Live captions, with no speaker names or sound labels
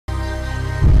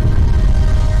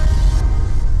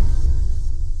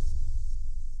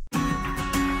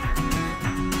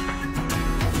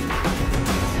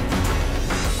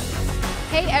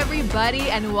everybody,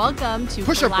 and welcome to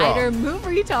Push-up Collider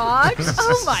Movie Talks.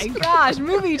 Oh my gosh,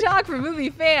 movie talk for movie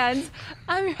fans.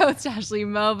 I'm your host, Ashley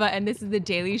Mova, and this is the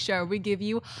daily show where we give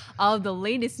you all of the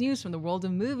latest news from the world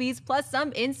of movies, plus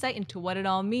some insight into what it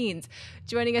all means.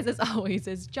 Joining us, as always,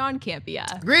 is Jon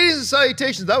Campea. Greetings and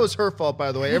salutations. That was her fault,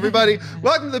 by the way. Everybody,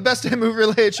 welcome to the best damn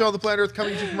movie-related show on the planet Earth,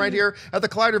 coming to you from right here at the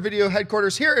Collider Video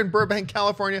headquarters here in Burbank,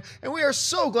 California. And we are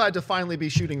so glad to finally be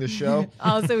shooting this show.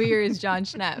 Also here is Jon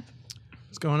Schnepp.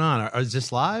 What's going on? Is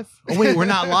this live? Oh, wait, we're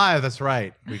not live. That's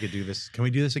right. We could do this. Can we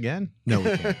do this again? No,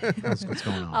 we can't. What's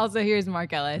going on? Also, here's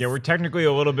Mark Ellis. Yeah, we're technically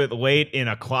a little bit late in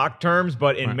a clock terms,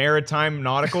 but in maritime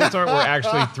nautical terms, we're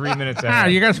actually 3 minutes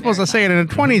ahead. You guys supposed to say it in a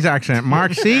 20s accent,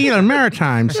 Mark. See, in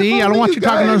maritime. See, I don't want you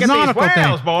talking those nautical these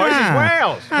whales, things. boys, these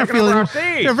whales. I'm feeling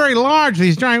they're very large.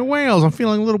 These giant whales. I'm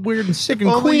feeling a little weird and sick and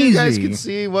Only queasy. you guys can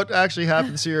see what actually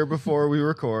happens here before we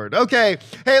record. Okay.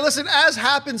 Hey, listen, as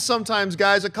happens sometimes,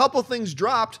 guys, a couple things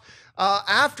dropped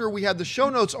after we had the show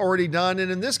notes already done.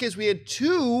 And in this case, we had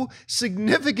two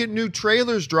significant new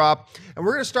trailers drop. And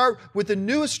we're going to start with the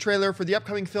newest trailer for the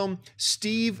upcoming film,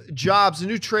 Steve Jobs. The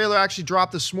new trailer actually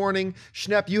dropped this morning.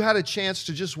 Schnepp, you had a chance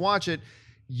to just watch it.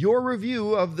 Your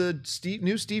review of the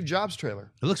new Steve Jobs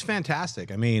trailer. It looks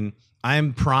fantastic. I mean,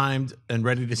 I'm primed and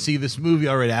ready to see this movie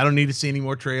already. I don't need to see any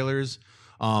more trailers.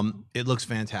 It looks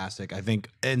fantastic. I think,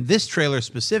 and this trailer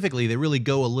specifically, they really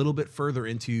go a little bit further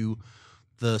into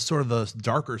the sort of the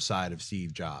darker side of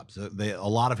Steve Jobs. A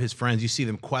lot of his friends, you see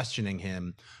them questioning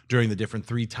him during the different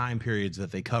 3 time periods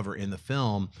that they cover in the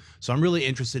film. So I'm really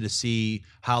interested to see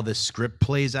how this script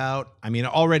plays out. I mean,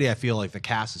 already I feel like the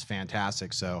cast is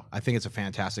fantastic. So I think it's a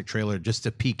fantastic trailer just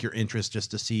to pique your interest,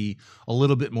 just to see a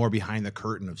little bit more behind the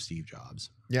curtain of Steve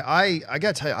Jobs. Yeah, I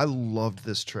got to tell you, I loved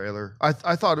this trailer. I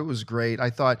thought it was great. I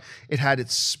thought it had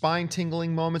its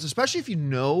spine-tingling moments, especially if you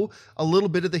know a little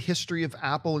bit of the history of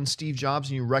Apple and Steve Jobs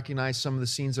and you recognize some of the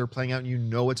scenes that are playing out and you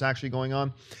know what's actually going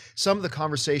on. Some of the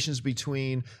conversations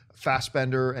between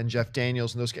Fassbender and Jeff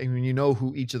Daniels and those, I mean, you know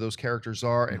who each of those characters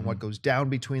are and what goes down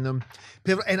between them.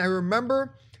 And I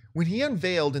remember when he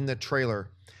unveiled in that trailer,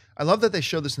 I love that they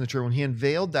showed this in the trailer, when he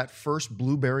unveiled that first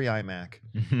Blueberry iMac.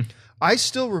 I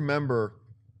still remember...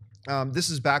 this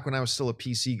is back when I was still a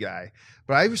PC guy,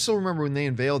 but I still remember when they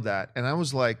unveiled that, and I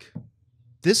was like,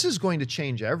 this is going to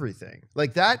change everything.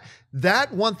 Like that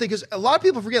one thing, because a lot of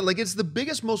people forget, like it's the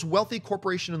biggest, most wealthy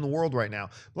corporation in the world right now.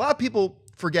 A lot of people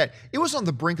forget it was on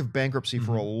the brink of bankruptcy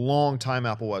for a long time,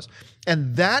 Apple was.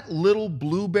 And that little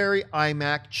Blueberry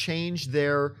iMac changed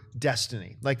their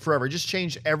destiny, like forever. It just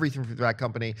changed everything for that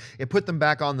company. It put them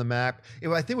back on the map.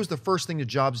 I think it was the first thing that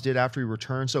Jobs did after he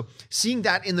returned. So seeing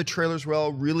that in the trailers,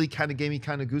 well, really kind of gave me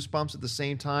kind of goosebumps at the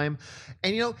same time.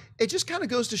 And, you know, it just kind of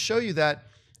goes to show you that,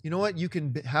 you know what? You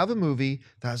can have a movie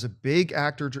that has a big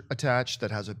actor attached, that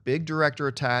has a big director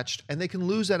attached, and they can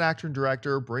lose that actor and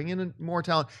director, bring in more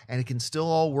talent, and it can still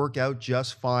all work out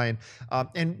just fine.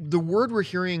 And the word we're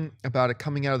hearing about it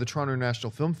coming out of the Toronto International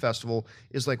Film Festival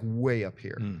is like way up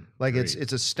here. Like it's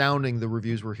astounding, the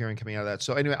reviews we're hearing coming out of that.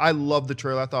 So anyway, I love the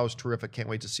trailer. I thought it was terrific. Can't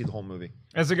wait to see the whole movie.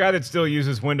 As a guy that still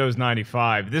uses Windows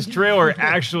 95, this trailer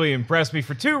actually impressed me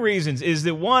for 2 reasons. Is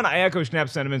that one, I echo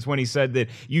Schnepp's sentiments when he said that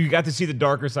you got to see the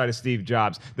darker side of Steve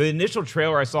Jobs. The initial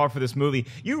trailer I saw for this movie,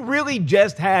 you really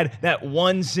just had that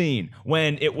one scene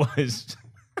when it was...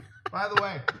 By the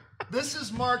way, this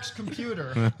is Mark's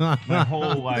computer. My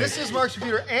whole life. This is Mark's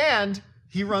computer, and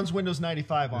he runs Windows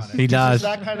 95 on it. He does. He's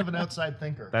that kind of an outside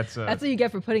thinker. That's what you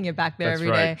get for putting it back there That's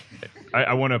every right. day.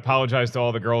 I want to apologize to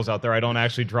all the girls out there. I don't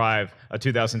actually drive a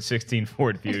 2016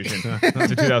 Ford Fusion.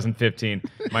 It's a 2015.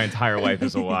 My entire life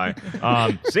is a lie.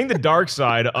 Seeing the dark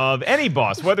side of any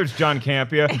boss, whether it's Jon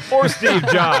Campea or Steve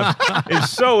Jobs, is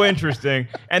so interesting.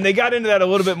 And they got into that a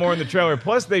little bit more in the trailer.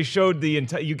 Plus, they showed the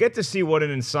entire... You get to see what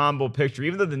an ensemble picture,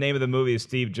 even though the name of the movie is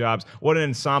Steve Jobs, what an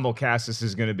ensemble cast this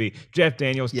is going to be. Jeff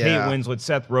Daniels, Kate Winslet,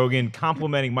 Seth Rogen,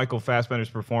 complimenting Michael Fassbender's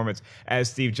performance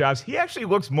as Steve Jobs. He actually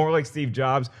looks more like Steve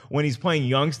Jobs when he's playing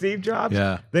young Steve Jobs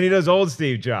than he does old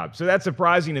Steve Jobs. So that's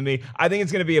surprising to me. I think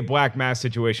it's going to be a black mass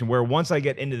situation where once I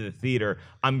get into the theater,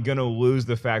 I'm going to lose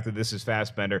the fact that this is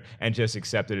Fassbender and just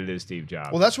accept that it is Steve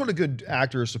Jobs. Well, that's what a good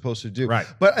actor is supposed to do. Right.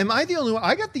 But am I the only one?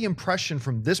 I got the impression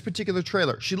from this particular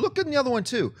trailer. She looked good in the other one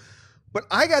too. But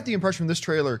I got the impression from this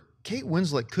trailer, Kate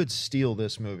Winslet could steal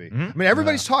this movie. I mean,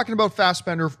 everybody's talking about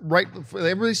Fassbender, right?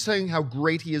 Everybody's saying how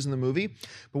great he is in the movie.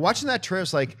 But watching that trailer,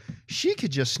 it's like, she could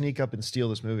just sneak up and steal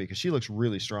this movie because she looks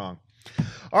really strong.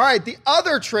 All right, the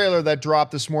other trailer that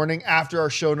dropped this morning after our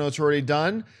show notes were already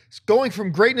done, is going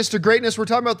from greatness to greatness. We're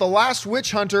talking about The Last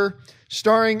Witch Hunter,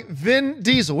 starring Vin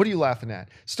Diesel. What are you laughing at?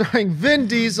 Starring Vin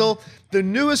Diesel. The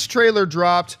newest trailer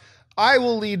dropped. I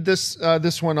will lead this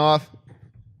this one off.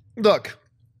 Look,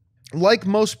 like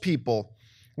most people,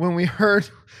 when we heard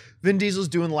Vin Diesel's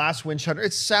doing Last Witch Hunter,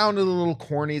 it sounded a little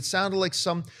corny. It sounded like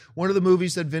one of the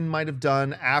movies that Vin might have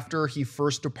done after he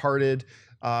first departed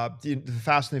the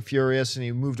Fast and the Furious, and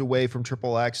he moved away from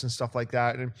Triple X and stuff like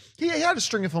that. And he had a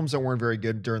string of films that weren't very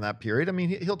good during that period. I mean,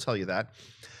 he'll tell you that.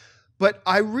 But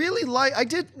I really I'm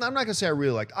not going to say I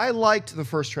really liked. I liked the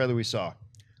first trailer we saw.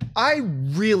 I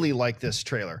really like this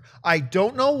trailer. I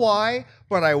don't know why,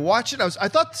 but I watched it. I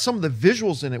thought some of the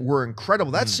visuals in it were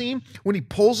incredible. That scene when he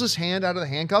pulls his hand out of the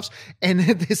handcuffs and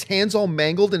his hand's all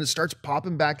mangled and it starts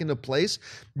popping back into place,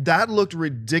 that looked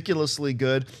ridiculously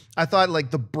good. I thought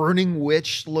like the burning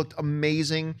witch looked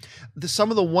amazing. Some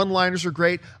of the one-liners are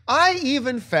great. I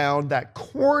even found that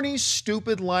corny,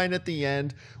 stupid line at the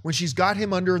end when she's got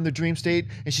him under in the dream state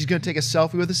and she's going to take a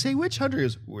selfie with us. Say, witch hunter. He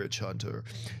goes, witch hunter.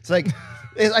 It's like,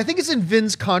 I think it's in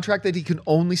Vin's contract that he can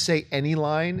only say any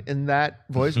line in that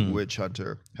voice. Witch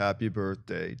hunter, happy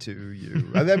birthday to you.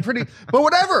 And then but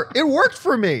whatever, it worked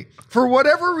for me. For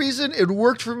whatever reason, it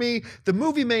worked for me. The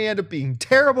movie may end up being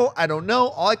terrible. I don't know.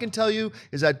 All I can tell you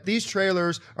is that these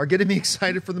trailers are getting me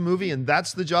excited for the movie, and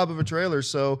that's the job of a trailer.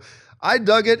 So I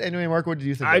dug it. Anyway, Mark, what did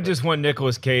you think? I just want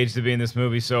Nicolas Cage to be in this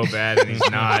movie so bad, and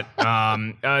he's not.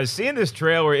 Seeing this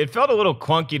trailer, it felt a little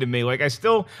clunky to me. Like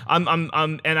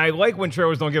and I like when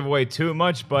trailers don't give away too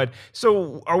much. But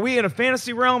so, are we in a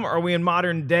fantasy realm? Or are we in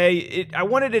modern day? I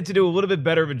wanted it to do a little bit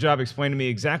better of a job explaining to me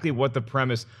exactly what the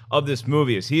premise of this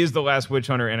movie is. He is the last witch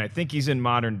hunter, and I think he's in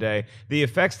modern day. The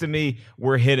effects to me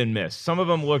were hit and miss. Some of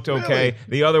them looked okay. Really?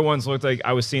 The other ones looked like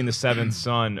I was seeing the Seventh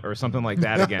Son or something like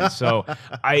that again. So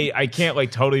I can't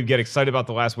like totally get excited about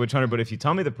The Last Witch Hunter, but if you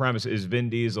tell me the premise is Vin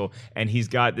Diesel and he's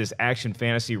got this action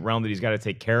fantasy realm that he's got to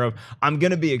take care of, I'm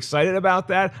going to be excited about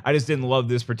that. I just didn't love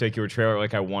this particular trailer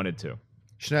like I wanted to.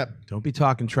 Schnepp. Don't be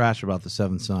talking trash about the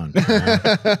Seventh Son.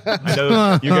 I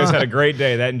know you guys had a great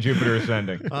day, that and Jupiter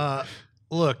Ascending.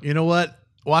 Look, you know what?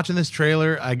 Watching this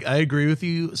trailer, I agree with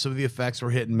you. Some of the effects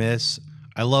were hit and miss.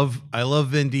 I love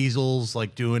Vin Diesel's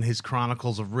like doing his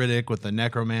Chronicles of Riddick with the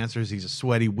necromancers. He's a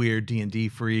sweaty, weird D&D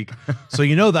freak. So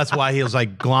you know that's why he was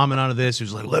like glomming onto this. He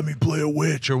was like, let me play a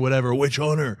witch or whatever, a witch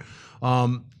hunter.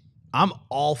 I'm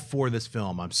all for this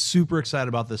film. I'm super excited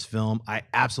about this film. I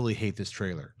absolutely hate this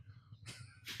trailer.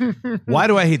 Why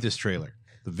do I hate this trailer?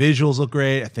 The visuals look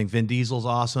great. I think Vin Diesel's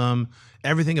awesome.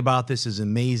 Everything about this is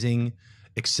amazing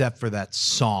except for that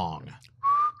song.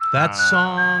 That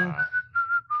song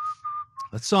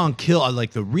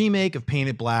like the remake of Paint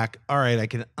It Black. All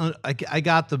right, I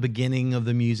got the beginning of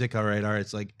the music. All right.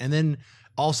 It's like, and then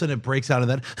all of a sudden it breaks out of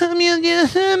that.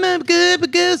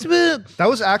 That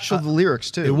was actually the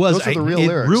lyrics too. It was. Those are the real it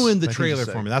lyrics. Ruined the trailer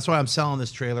for me. That's why I'm selling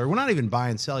this trailer. We're not even buy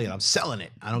and sell yet. I'm selling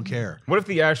it. I don't care. What if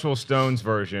the actual Stones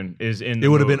version is in the It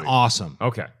would have movie? been awesome.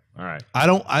 Okay. All right.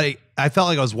 I felt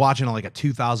like I was watching like a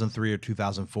 2003 or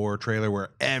 2004 trailer where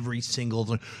every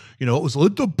single, it was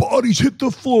let the bodies hit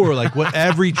the floor. Like what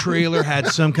every trailer had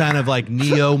some kind of like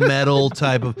neo metal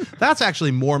type of. That's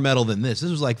actually more metal than this.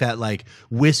 This was like that like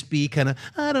wispy kind of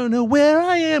I don't know where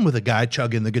I am with a guy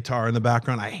chugging the guitar in the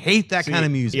background. I hate that kind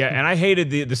of music. Yeah, and I hated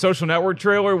the Social Network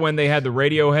trailer when they had the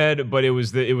Radiohead, but it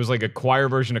was like a choir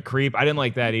version of Creep. I didn't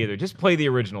like that either. Just play the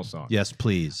original song. Yes,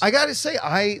 please. I got to say,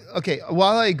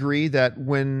 while I agree that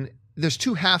when there's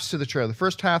two halves to the trailer. The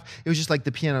first half, it was just like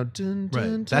the piano. Dun, dun, Right.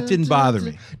 dun, That didn't bother dun.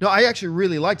 me. No, I actually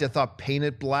really liked it. I thought Paint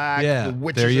It Black, Yeah, the there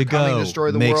witches you are coming go. to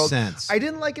destroy the Makes world. sense. I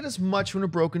didn't like it as much when it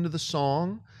broke into the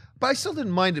song, but I still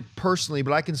didn't mind it personally,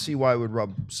 but I can see why it would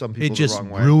rub some people It just the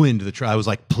wrong way. ruined the trailer. I was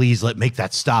like, please make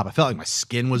that stop. I felt like my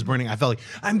skin was burning. I felt like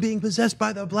I'm being possessed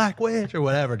by the Black Witch or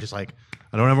whatever. Just like,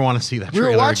 I don't ever want to see that We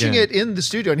trailer were watching again. it in the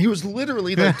studio, and he was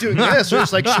literally like doing this. It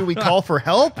was like, should we call for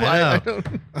help? I don't.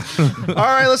 All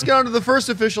right, let's get on to the first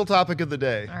official topic of the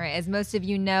day. All right, as most of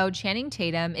you know, Channing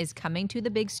Tatum is coming to the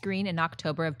big screen in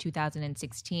October of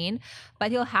 2016,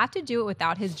 but he'll have to do it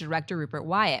without his director, Rupert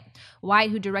Wyatt.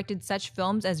 Wyatt, who directed such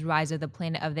films as Rise of the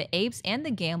Planet of the Apes and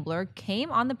The Gambler,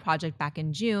 came on the project back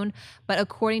in June, but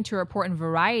according to a report in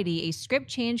Variety, a script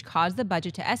change caused the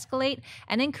budget to escalate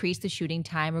and increase the shooting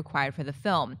time required for the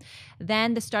film.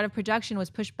 Then the start of production was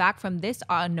pushed back from this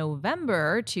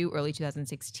November to early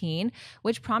 2016,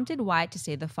 which prompted Wyatt to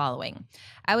say the following.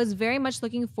 I was very much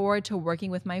looking forward to working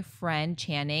with my friend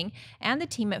Channing and the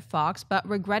team at Fox, but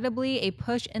regrettably a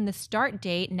push in the start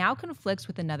date now conflicts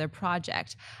with another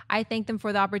project. I thank them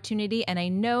for the opportunity, and I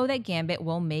know that Gambit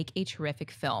will make a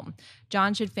terrific film.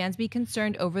 John, should fans be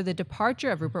concerned over the departure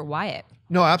of Rupert Wyatt?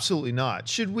 No, absolutely not.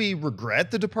 Should we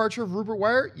regret the departure of Rupert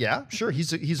Wyatt? Yeah, sure.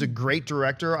 He's a great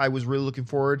director. I was really looking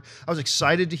forward. I was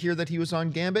excited to hear that he was on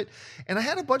Gambit. And I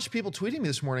had a bunch of people tweeting me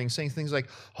this morning saying things like,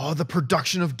 oh, the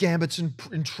production of Gambit's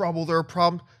in trouble. There are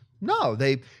problems. No,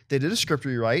 they did a script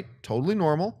rewrite, totally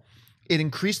normal. It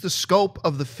increased the scope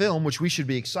of the film, which we should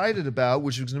be excited about,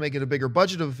 which was going to make it a bigger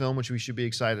budget of a film, which we should be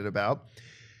excited about.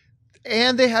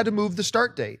 And they had to move the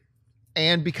start date.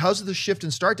 And because of the shift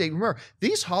in start date, remember,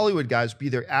 these Hollywood guys, be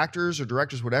they actors or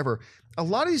directors, whatever, a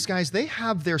lot of these guys, they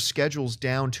have their schedules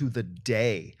down to the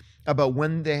day about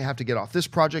when they have to get off this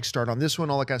project, start on this one,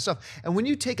 all that kind of stuff. And when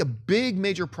you take a big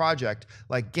major project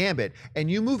like Gambit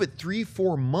and you move it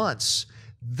 3-4 months,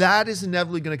 that is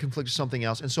inevitably going to conflict with something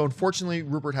else. And so unfortunately,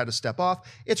 Rupert had to step off.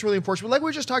 It's really unfortunate. But like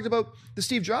we just talked about the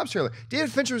Steve Jobs trailer,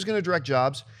 David Fincher was going to direct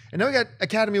Jobs. And now we got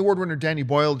Academy Award winner Danny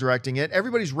Boyle directing it.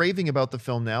 Everybody's raving about the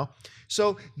film now.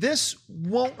 So this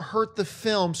won't hurt the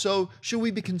film. So should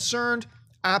we be concerned?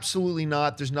 Absolutely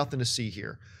not. There's nothing to see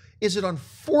here. Is it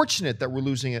unfortunate that we're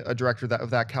losing a director of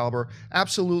that caliber?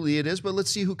 Absolutely it is, but let's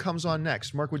see who comes on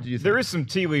next. Mark, what do you think? There is some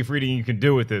tea leaf reading you can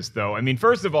do with this, though. I mean,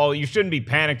 first of all, you shouldn't be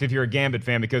panicked if you're a Gambit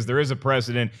fan, because there is a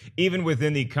precedent, even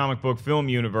within the comic book film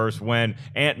universe, when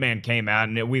Ant-Man came out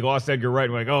and we lost Edgar Wright,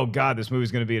 and we're like, oh God, this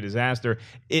movie's going to be a disaster.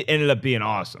 It ended up being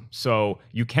awesome. So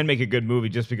you can make a good movie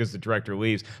just because the director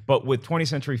leaves. But with 20th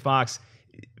Century Fox,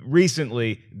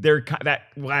 recently, that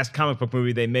last comic book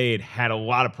movie they made had a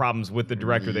lot of problems with the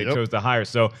director they chose to hire.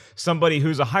 So somebody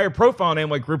who's a higher profile name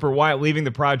like Rupert Wyatt leaving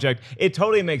the project, it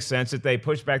totally makes sense that they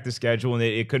pushed back the schedule and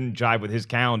it couldn't jive with his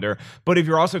calendar. But if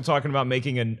you're also talking about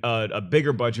making a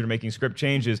bigger budget or making script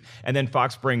changes, and then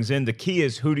Fox brings in, the key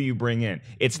is who do you bring in?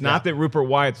 It's not that Rupert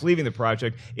Wyatt's leaving the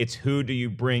project, it's who do you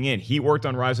bring in? He worked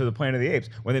on Rise of the Planet of the Apes.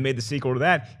 When they made the sequel to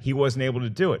that, he wasn't able to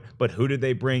do it. But who did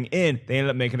they bring in? They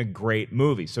ended up making a great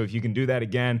movie. So if you can do that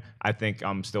again, I think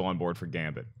I'm still on board for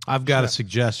Gambit. I've got a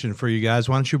suggestion for you guys.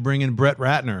 Why don't you bring in Brett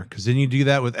Ratner? Because then you do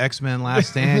that with X-Men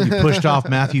Last Stand. You pushed off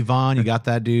Matthew Vaughn. You got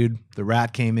that dude. The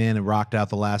Rat came in and rocked out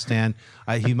The Last Stand.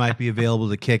 He might be available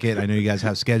to kick it. I know you guys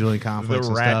have scheduling conflicts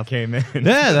and stuff. The Rat came in.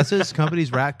 Yeah, that's his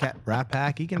company's Rat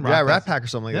Pack. He can rock that. Rat Pack or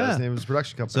something like that. His name is his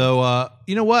production company. So,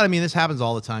 you know what? I mean, this happens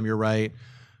all the time. You're right.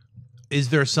 Is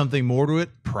there something more to it?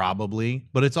 Probably.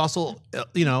 But it's also,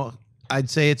 I'd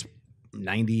say it's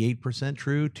 98%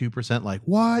 true, 2% like,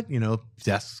 what?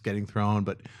 Desks getting thrown.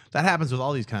 But that happens with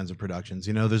all these kinds of productions.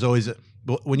 There's always,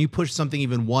 when you push something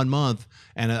even 1 month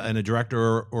and a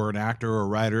director or an actor or a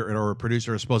writer or a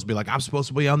producer is supposed to be like, I'm supposed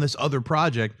to be on this other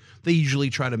project, they usually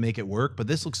try to make it work. But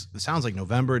it sounds like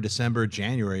November, December,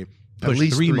 January, push at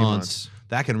least 3 months.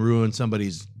 That can ruin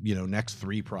somebody's, next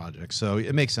 3 projects. So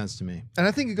it makes sense to me. And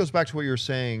I think it goes back to what you were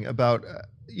saying about,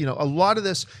 a lot of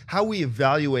this, how we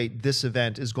evaluate this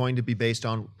event is going to be based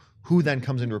on who then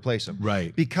comes in to replace him.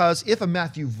 Right. Because if a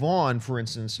Matthew Vaughn, for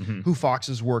instance, who Fox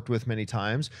has worked with many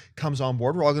times, comes on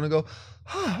board, we're all going to go,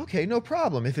 okay, no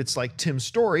problem. If it's like Tim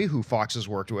Story, who Fox has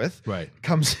worked with,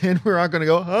 comes in, we're not going to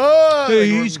go, hey,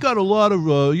 he's got a lot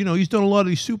of, he's done a lot of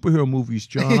these superhero movies,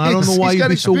 John. I don't know why you'd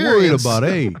be so worried about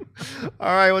it.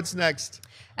 All right, what's next?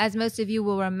 As most of you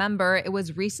will remember, it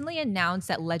was recently announced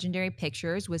that Legendary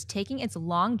Pictures was taking its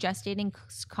long gestating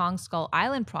Kong Skull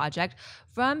Island project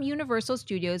from Universal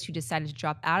Studios, who decided to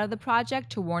drop out of the project,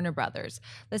 to Warner Brothers.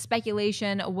 The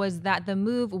speculation was that the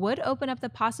move would open up the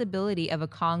possibility of a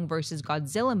Kong versus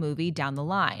Godzilla movie down the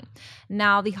line.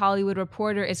 Now, The Hollywood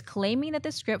Reporter is claiming that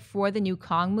the script for the new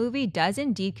Kong movie does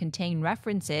indeed contain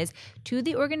references to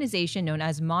the organization known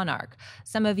as Monarch.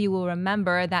 Some of you will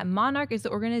remember that Monarch is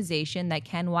the organization that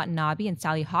Ken Watanabe and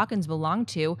Sally Hawkins belonged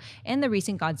to in the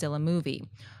recent Godzilla movie.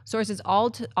 Sources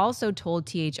also told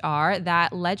THR that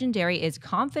Legendary is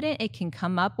confident it can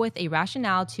come up with a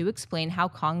rationale to explain how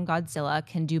Kong and Godzilla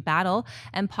can do battle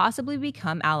and possibly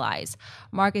become allies.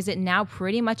 Mark, is it now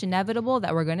pretty much inevitable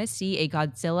that we're going to see a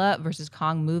Godzilla versus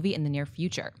Kong movie in the near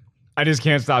future? I just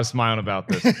can't stop smiling about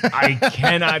this. I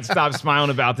cannot stop smiling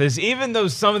about this. Even though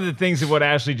some of the things of what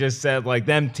Ashley just said, like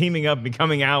them teaming up,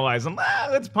 becoming allies,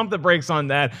 let's pump the brakes on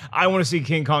that. I want to see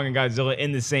King Kong and Godzilla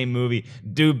in the same movie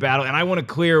do battle, and I want a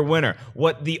clear winner.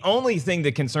 The only thing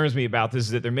that concerns me about this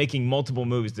is that they're making multiple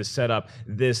movies to set up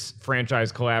this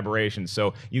franchise collaboration.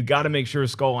 So you got to make sure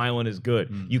Skull Island is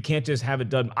good. You can't just have it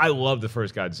done. I love the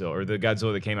first Godzilla, or the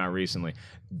Godzilla that came out recently.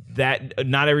 That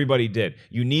not everybody did.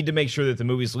 You need to make sure that the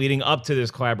movies leading building up to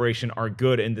this collaboration are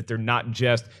good, and that they're not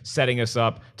just setting us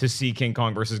up to see King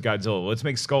Kong versus Godzilla. Let's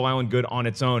make Skull Island good on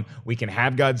its own. We can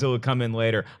have Godzilla come in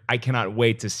later. I cannot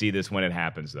wait to see this when it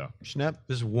happens, though. Schnepp?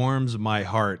 This warms my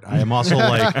heart. I am also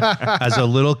like, as a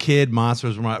little kid,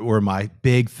 monsters were my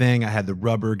big thing. I had the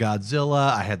rubber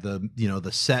Godzilla. I had the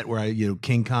the set where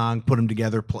King Kong, put them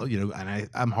together. And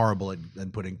I'm horrible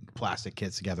at putting plastic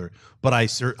kits together. But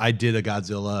I did a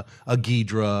Godzilla, a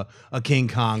Ghidra, a King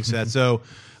Kong set. So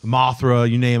Mothra,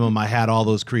 you name them, I had all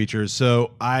those creatures.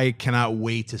 So I cannot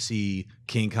wait to see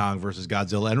King Kong versus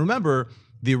Godzilla. And remember,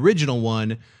 the original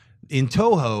one in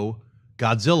Toho,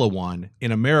 Godzilla won.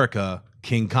 In America,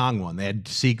 King Kong won.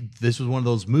 This was one of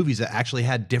those movies that actually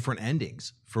had different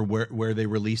endings for where they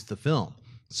released the film.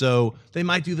 So they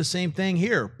might do the same thing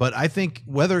here, but I think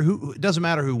it doesn't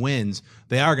matter who wins,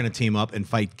 they are going to team up and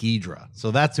fight Ghidra.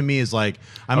 So that to me is like,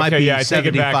 I take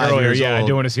it back earlier. Yeah, I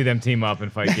do want to see them team up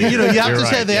and fight Ghidra. You have to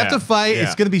say they have to fight. Yeah.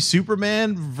 It's going to be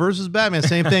Superman versus Batman.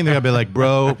 Same thing. They're going to be like,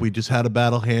 bro, we just had a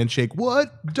battle handshake.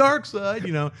 What? Dark side.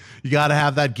 You got to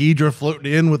have that Ghidra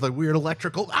floating in with a weird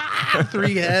electrical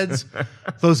 3 heads.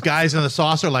 Those guys in the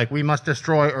saucer like, we must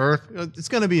destroy Earth. It's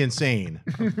going to be insane.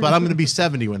 But I'm going to be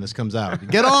 70 when this comes out.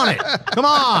 Get on it. Come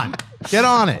on. Get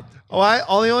on it. The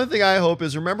only thing I hope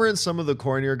is, remember in some of the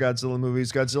cornier Godzilla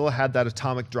movies, Godzilla had that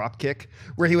atomic drop kick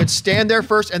where he would stand there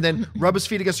first and then rub his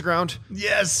feet against the ground.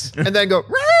 Yes. And then go,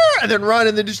 and then run,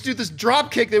 and then just do this drop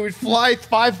kick that would fly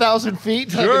 5,000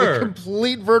 feet, like in a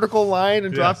complete vertical line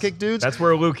and drop kick dudes. That's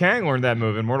where Liu Kang learned that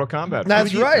move in Mortal Kombat.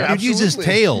 That's right. He'd use his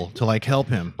tail to help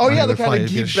him. Oh yeah, to kind of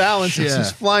keep balance as Yeah.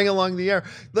 he's flying along the air.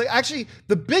 Actually,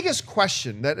 the biggest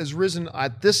question that has risen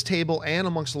at this table and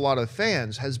amongst a lot of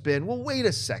fans has been, well, wait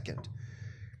a second.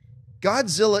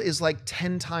 Godzilla is like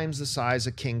 10 times the size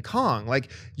of King Kong. Like,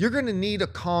 you're going to need a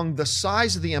Kong the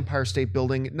size of the Empire State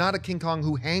Building, not a King Kong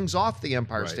who hangs off the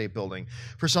Empire State Building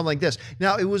for something like this.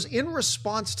 Now, it was in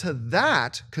response to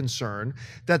that concern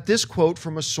that this quote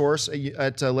from a source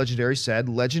at Legendary said,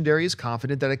 Legendary is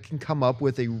confident that it can come up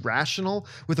with a rationale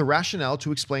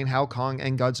to explain how Kong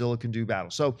and Godzilla can do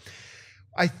battle. So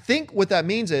I think what that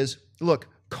means is, look,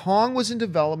 Kong was in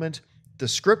development. The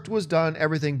script was done,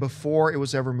 everything, before it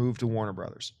was ever moved to Warner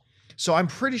Brothers. So I'm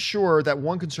pretty sure that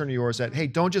one concern of yours that, hey,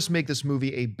 don't just make this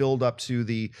movie a build-up to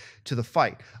the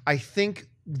fight. I think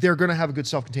they're going to have a good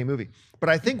self-contained movie. But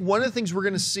I think one of the things we're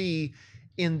going to see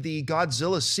in the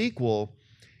Godzilla sequel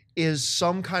is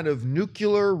some kind of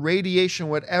nuclear radiation,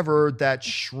 whatever, that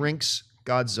shrinks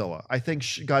Godzilla. I think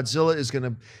Godzilla is going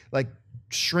to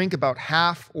shrink about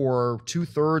half or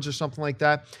 2/3 or something like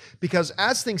that, because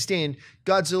as things stand,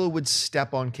 Godzilla would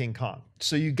step on King Kong.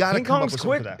 So you got to come up with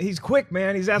something for that. He's quick,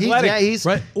 man. He's athletic. He's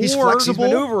flexible. He's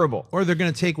maneuverable. Or they're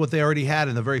going to take what they already had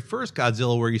in the very first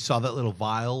Godzilla, where you saw that little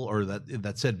vial or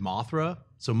that said Mothra.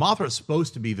 So Mothra is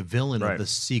supposed to be the villain of the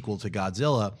sequel to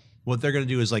Godzilla. What they're going to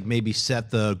do is maybe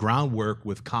set the groundwork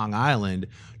with Kong Island,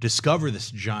 discover this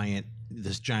giant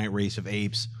race of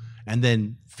apes, and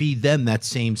then feed them that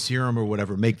same serum or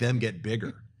whatever, make them get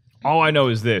bigger. All I know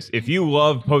is this: if you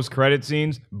love post-credit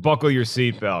scenes, buckle your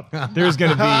seatbelt. There's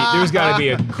got to be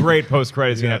a great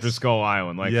post-credit scene after Skull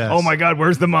Island. Oh my God,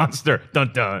 where's the monster?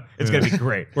 Dun dun! It's gonna be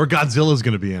great. Or Godzilla's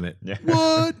gonna be in it. Yeah.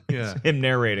 What? Yeah. Him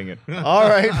narrating it. All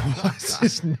right,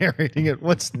 just narrating it.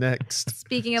 What's next?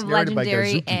 Speaking of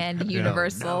Legendary and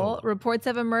Universal, reports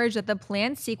have emerged that the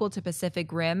planned sequel to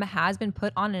Pacific Rim has been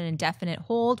put on an indefinite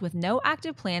hold with no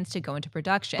active plans to go into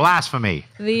production. Blasphemy.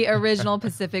 The original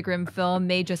Pacific Rim film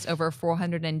made just over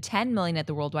 $410 million at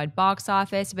the worldwide box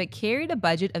office, but carried a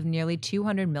budget of nearly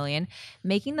 $200 million,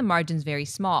 making the margins very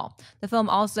small. The film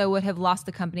also would have lost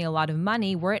the company a lot of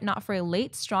money were it not for a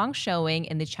late, strong showing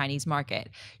in the Chinese market.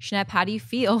 Schnepp, how do you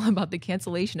feel about the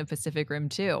cancellation of Pacific Rim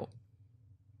 2?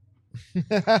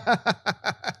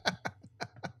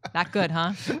 Not good,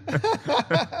 huh?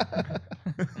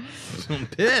 I'm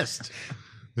pissed.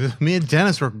 Me and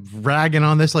Dennis were ragging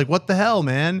on this what the hell,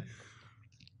 man?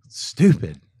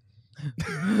 Stupid.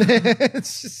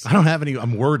 I don't have any.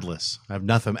 I'm wordless. I have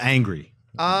nothing. I'm angry.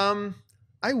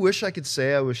 I wish I could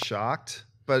say I was shocked,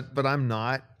 but I'm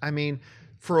not. I mean,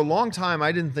 for a long time,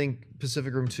 I didn't think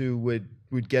Pacific Rim 2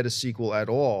 would get a sequel at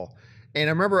all. And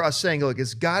I remember us saying, look,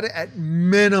 it's got to at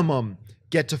minimum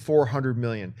get to 400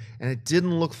 million. And it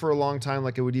didn't look for a long time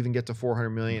like it would even get to 400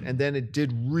 million. And then it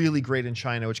did really great in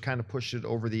China, which kind of pushed it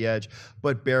over the edge,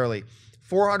 but barely.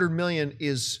 400 million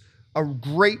is a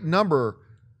great number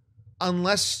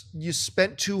unless you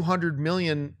spent 200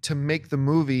 million to make the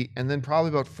movie and then probably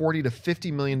about 40 to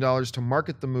 50 million dollars to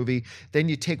market the movie. Then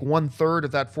you take 1/3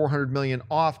 of that 400 million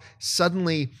off.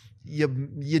 Suddenly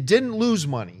you didn't lose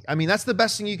money. I mean, that's the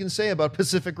best thing you can say about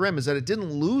Pacific Rim is that it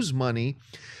didn't lose money,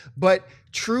 but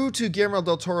true to Guillermo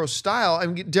del Toro's style, I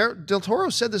mean, del Toro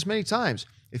said this many times.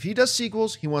 If he does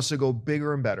sequels, he wants to go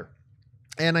bigger and better.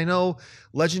 And I know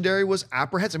Legendary was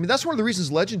apprehensive. I mean, that's one of the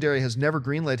reasons Legendary has never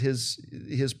greenlit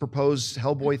his proposed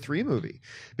Hellboy 3 movie,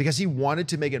 because he wanted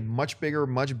to make it much bigger,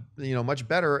 much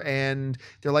better. And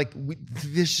they're like,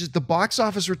 the box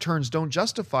office returns don't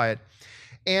justify it.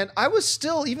 And I was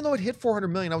still, even though it hit 400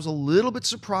 million, I was a little bit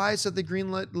surprised that they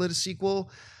greenlit a sequel.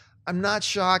 I'm not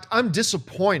shocked. I'm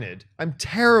disappointed. I'm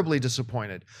terribly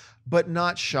disappointed, but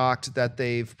not shocked that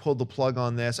they've pulled the plug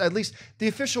on this. At least the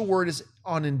official word is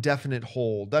on indefinite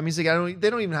hold. That means they don't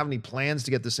even have any plans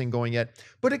to get this thing going yet,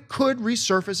 but it could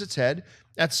resurface its head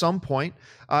at some point.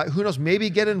 Who knows? Maybe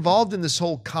get involved in this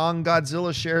whole Kong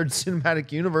Godzilla shared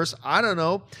cinematic universe. I don't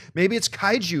know. Maybe it's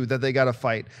kaiju that they got to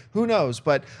fight. Who knows?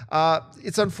 But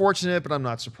it's unfortunate, but I'm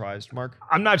not surprised. Mark?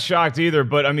 I'm not shocked either,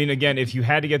 but I mean, again, if you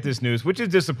had to get this news, which is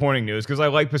disappointing news, because I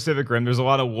like Pacific Rim, there's a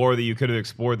lot of lore that you could have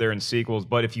explored there in sequels,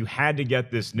 but if you had to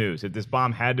get this news, if this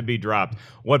bomb had to be dropped,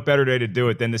 what better day to do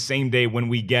it than the same day when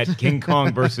we get King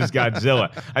Kong versus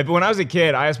Godzilla? When I was a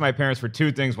kid, I asked my parents for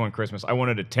two things one Christmas. I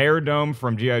wanted a Terror Dome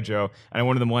from G.I. Joe, and I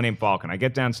wanted the Millennium Falcon. I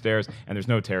get downstairs, and there's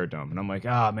no Terror Dome. And I'm like,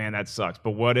 oh, man, that sucks.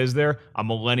 But what is there? A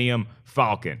Millennium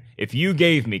Falcon. If you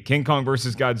gave me King Kong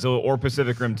versus Godzilla or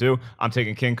Pacific Rim 2, I'm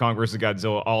taking King Kong versus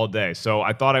Godzilla all day. So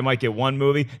I thought I might get one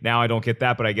movie. Now I don't get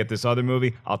that, but I get this other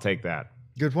movie. I'll take that.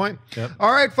 Good point. Yep.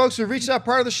 All right, folks, we've reached that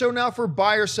part of the show now for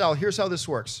buy or sell. Here's how this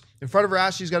works. In front of her,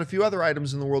 Ashley's got a few other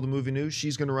items in the world of movie news.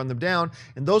 She's going to run them down,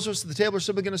 and those of us at the table are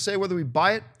simply going to say whether we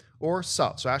buy it or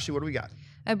sell. So, Ashley, what do we got?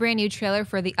 A brand new trailer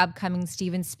for the upcoming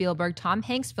Steven Spielberg Tom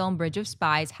Hanks film Bridge of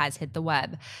Spies has hit the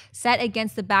web. Set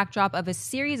against the backdrop of a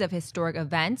series of historic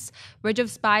events, Bridge of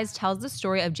Spies tells the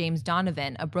story of James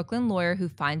Donovan, a Brooklyn lawyer who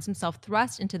finds himself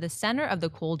thrust into the center of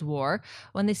the Cold War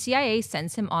when the CIA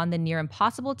sends him on the near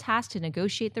impossible task to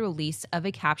negotiate the release of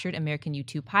a captured American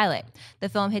U-2 pilot. The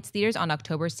film hits theaters on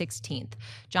October 16th.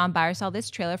 John, buy or sell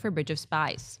this trailer for Bridge of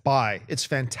Spies? Buy. It's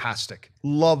fantastic.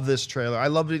 Love this trailer. I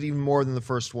loved it even more than the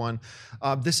first one.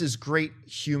 This is great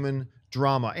human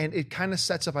drama, and it kind of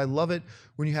sets up. I love it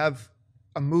when you have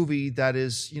a movie that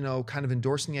is, kind of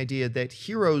endorsing the idea that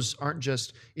heroes aren't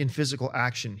just in physical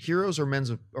action. Heroes are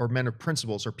men of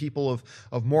principles, or people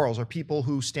of morals, or people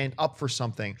who stand up for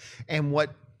something. And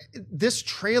what this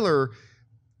trailer,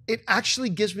 it actually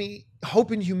gives me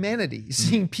hope in humanity,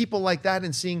 seeing people like that,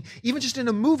 and seeing, even just in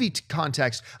a movie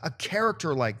context, a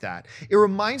character like that. It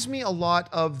reminds me a lot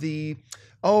of the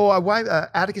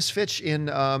Atticus Finch in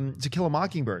To Kill a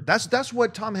Mockingbird. That's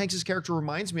what Tom Hanks' character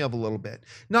reminds me of a little bit.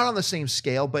 Not on the same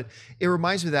scale, but it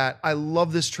reminds me of that. I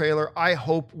love this trailer. I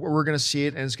hope we're going to see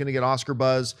it and it's going to get Oscar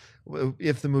buzz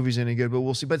if the movie's any good, but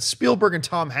we'll see. But Spielberg and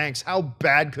Tom Hanks, how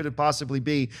bad could it possibly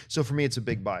be? So for me, it's a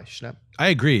big buy. Schnepp? I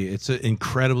agree. It's an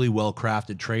incredibly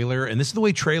well-crafted trailer, and this is the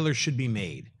way trailers should be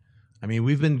made. I mean,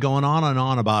 we've been going on and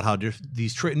on about how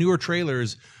these newer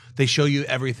trailers, they show you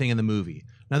everything in the movie.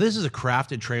 Now, this is a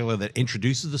crafted trailer that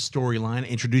introduces the storyline,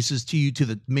 introduces to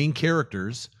the main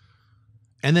characters,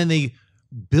 and then they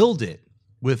build it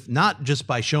with not just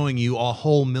by showing you a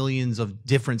whole millions of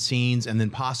different scenes and then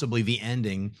possibly the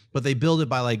ending, but they build it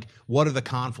by, like, what are the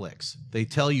conflicts? They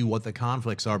tell you what the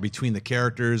conflicts are between the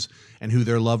characters and who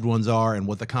their loved ones are, and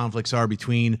what the conflicts are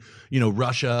between,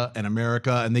 Russia and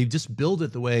America, and they just build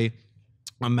it the way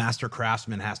a master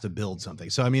craftsman has to build something.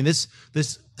 So, I mean, this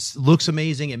looks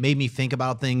amazing. It made me think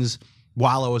about things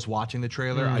while I was watching the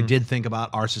trailer. I did think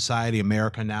about our society,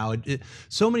 America now.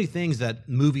 So many things that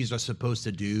movies are supposed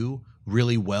to do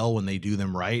really well when they do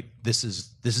them right. This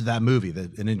is that movie,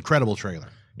 an incredible trailer.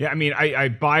 Yeah, I mean, I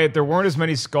buy it. There weren't as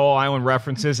many Skull Island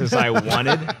references as I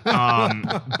wanted,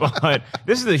 but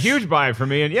this is a huge buy for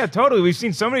me. And yeah, totally. We've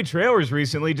seen so many trailers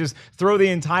recently just throw the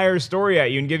entire story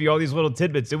at you and give you all these little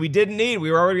tidbits that we didn't need.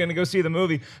 We were already going to go see the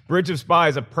movie. Bridge of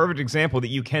Spies, a perfect example that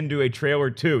you can do a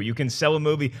trailer to. You can sell a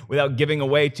movie without giving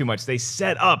away too much. They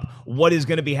set up what is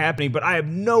going to be happening, but I have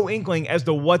no inkling as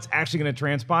to what's actually going to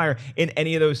transpire in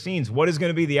any of those scenes. What is going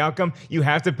to be the outcome? You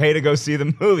have to pay to go see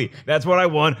the movie. That's what I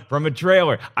want from a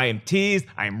trailer. I am teased.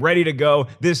 I am ready to go.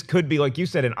 This could be, like you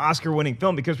said, an Oscar-winning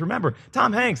film, because remember,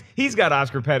 Tom Hanks, he's got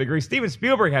Oscar pedigree. Steven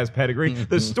Spielberg has pedigree.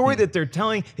 The story that they're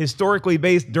telling, historically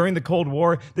based during the Cold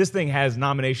War, this thing has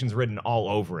nominations written all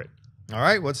over it. All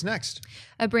right, what's next?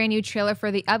 A brand new trailer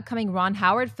for the upcoming Ron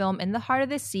Howard film In the Heart of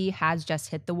the Sea has just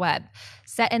hit the web.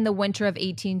 Set in the winter of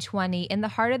 1820, In the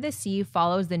Heart of the Sea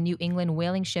follows the New England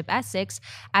whaling ship Essex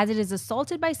as it is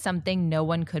assaulted by something no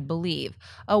one could believe,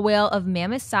 a whale of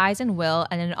mammoth size and will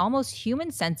and an almost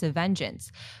human sense of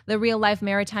vengeance. The real-life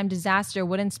maritime disaster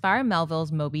would inspire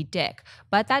Melville's Moby Dick,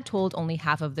 but that told only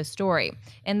half of the story.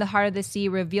 In the Heart of the Sea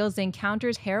reveals the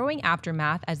encounter's harrowing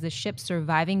aftermath as the ship's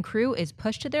surviving crew is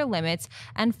pushed to their limits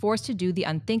and forced to do the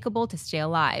unthinkable to stay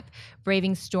alive.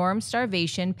 Braving storm,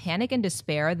 starvation, panic, and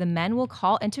despair, the men will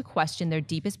call into question their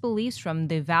deepest beliefs, from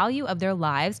the value of their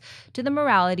lives to the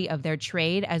morality of their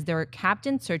trade, as their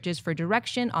captain searches for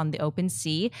direction on the open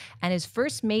sea and his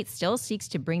first mate still seeks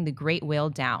to bring the great whale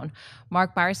down.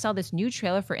 Mark Barcel, this new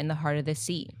trailer for In the Heart of the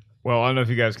Sea. Well, I don't know if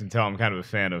you guys can tell, I'm kind of a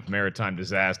fan of maritime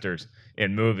disasters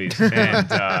in movies, and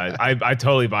I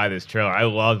totally buy this trailer. I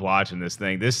love watching this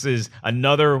thing. This is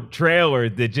another trailer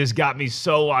that just got me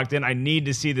so locked in. I need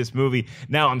to see this movie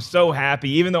now. I'm so happy,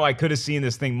 even though I could have seen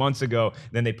this thing months ago.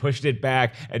 Then they pushed it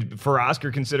back for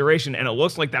Oscar consideration, and it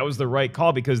looks like that was the right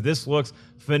call because this looks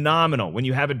phenomenal. When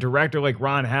you have a director like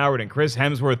Ron Howard and Chris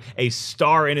Hemsworth, a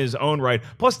star in his own right,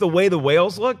 plus the way the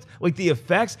whales looked, like the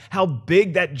effects, how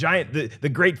big that giant, the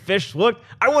great fish looked.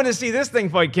 I want to see this thing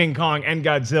fight King Kong and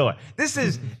Godzilla. This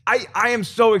is, I am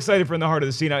so excited for In the Heart of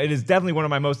the Sea now. It is definitely one of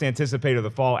my most anticipated of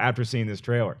the fall after seeing this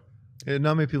trailer.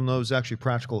 Not many people know it's actually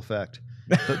practical effect.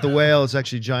 The whale is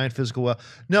actually a giant physical whale.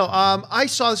 No, I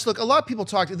saw this. Look, a lot of people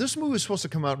talked. This movie was supposed to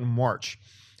come out in March.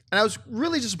 And I was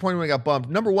really disappointed when I got bumped.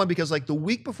 Number one, because like the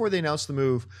week before they announced the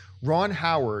move, Ron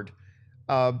Howard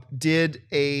did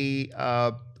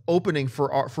a opening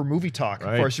for Movie Talk.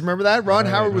 Right. Of course, you remember that? Ron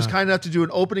Howard was kind enough to do an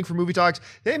opening for Movie Talks.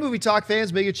 Hey, Movie Talk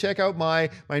fans, make you check out my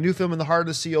new film In the Heart of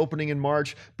the Sea opening in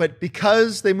March. But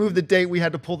because they moved the date, we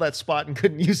had to pull that spot and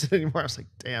couldn't use it anymore. I was like,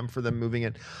 damn, for them moving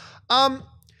it.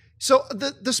 So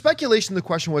the speculation, the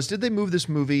question was, did they move this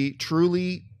movie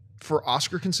truly for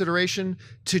Oscar consideration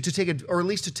to take it, or at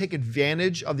least to take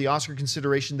advantage of the Oscar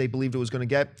consideration they believed it was going to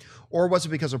get, or was it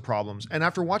because of problems? And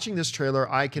after watching this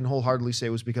trailer, I can wholeheartedly say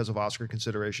it was because of Oscar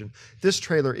consideration. This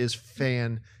trailer is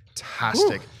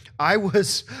fantastic. Ooh. I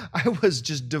was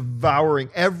just devouring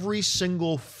every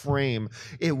single frame.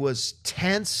 It was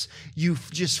tense. You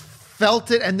just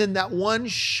felt it, and then that one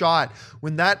shot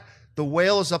when the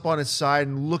whale is up on its side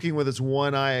and looking with its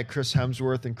one eye at Chris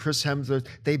Hemsworth, and Chris Hemsworth,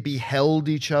 they beheld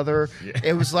each other. Yeah.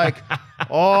 It was like,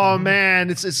 oh man,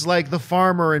 it's like The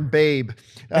Farmer and Babe.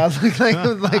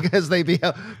 Like as they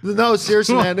beheld. No,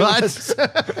 seriously, man. It was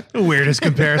the weirdest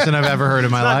comparison I've ever heard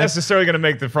in my life. Not necessarily going to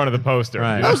make the front of the poster.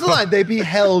 Right. That was the line. They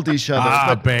beheld each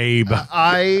other. Babe.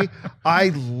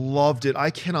 I loved it. I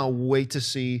cannot wait to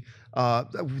see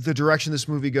the direction this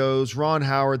movie goes. Ron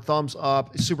Howard, thumbs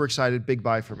up. Super excited. Big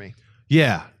buy for me.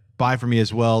 Yeah, buy for me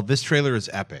as well. This trailer is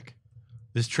epic.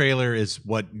 This trailer is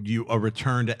a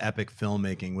return to epic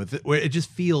filmmaking with it, where it just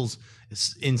feels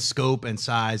in scope and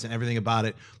size and everything about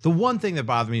it. The one thing that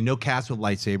bothered me, no cats with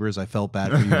lightsabers. I felt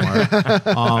bad for you,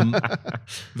 Mark.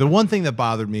 The one thing that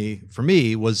bothered me, for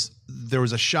me, was there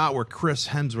was a shot where Chris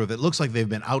Hemsworth, it looks like they've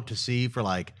been out to sea for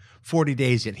like 40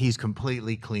 days, yet he's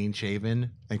completely clean shaven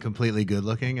and completely good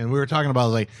looking. And we were talking about,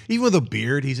 like, even with a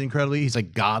beard, he's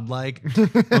like godlike.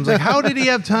 I was like, how did he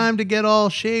have time to get all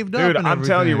shaved up? Dude, I'm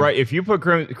telling you, right, if you put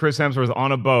Chris Hemsworth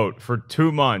on a boat for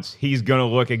 2 months, he's going to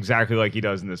look exactly like he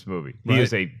does in this movie. Right. He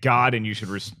is a god, and you should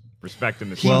respect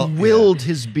him. He willed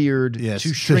his beard to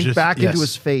shrink back into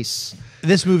his face.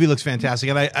 This movie looks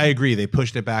fantastic, and I agree. They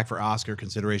pushed it back for Oscar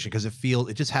consideration because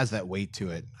it just has that weight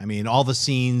to it. I mean, all the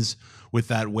scenes with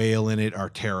that whale in it are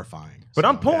terrifying. But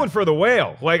I'm pulling for the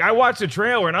whale. Like, I watched the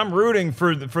trailer and I'm rooting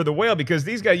for the whale, because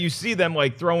these guys, you see them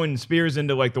like throwing spears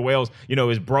into like the whale's,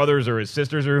 his brothers or his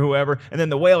sisters or whoever, and then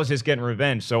the whale is just getting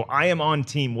revenge. So I am on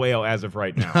Team Whale as of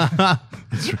right now.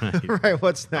 That's right. Right,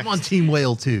 what's next? I'm on Team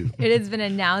Whale too. It has been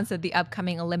announced that the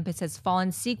upcoming Olympus Has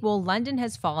Fallen sequel, London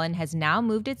Has Fallen, has now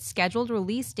moved its scheduled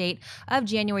release date of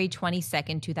January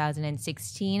 22nd,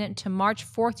 2016 to March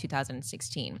 4th,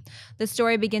 2016. The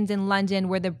story begins in London,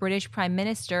 where the British Prime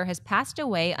Minister has passed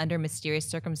away under mysterious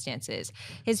circumstances.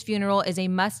 His funeral is a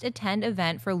must-attend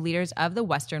event for leaders of the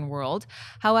Western world.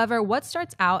 However, what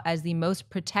starts out as the most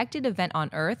protected event on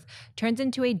Earth turns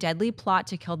into a deadly plot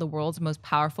to kill the world's most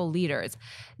powerful leaders,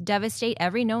 devastate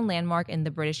every known landmark in the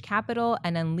British capital,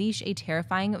 and unleash a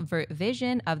terrifying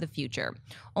vision of the future.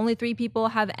 Only 3 people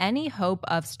have any hope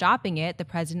of stopping it: the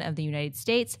President of the United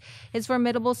States, his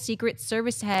formidable Secret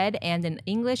Service head, and an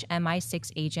English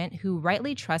MI6 agent who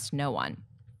rightly trusts no one.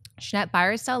 Schnepp, buy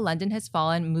or sell, London Has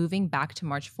Fallen, moving back to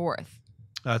March 4th.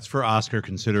 That's for Oscar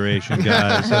consideration,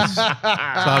 guys. That's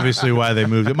obviously why they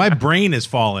moved it. My brain has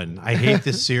fallen. I hate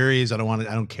this series. I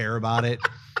don't care about it.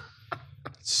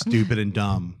 It's stupid and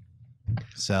dumb.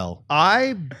 Sell.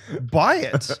 I buy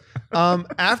it.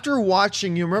 After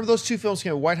watching, you remember those two films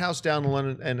came out, White House Down in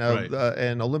London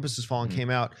and Olympus Has Fallen came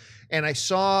out. And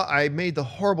I made the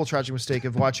horrible tragic mistake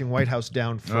of watching White House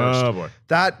Down first. Oh boy.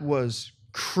 That was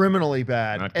criminally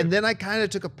bad. Not good. And then I kind of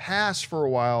took a pass for a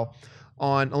while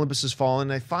on Olympus Has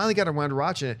Fallen. And I finally got around to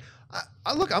watching it.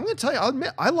 Look, I'm going to tell you, I'll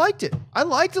admit, I liked it. I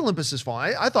liked Olympus Has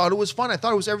Fallen. I thought it was fun. I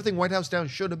thought it was everything White House Down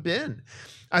should have been.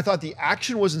 I thought the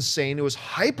action was insane. It was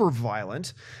hyper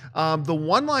violent. The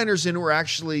one-liners in it were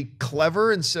actually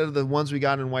clever instead of the ones we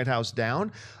got in White House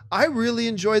Down. I really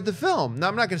enjoyed the film. Now,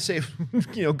 I'm not going to say,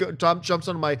 jumps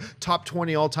onto my top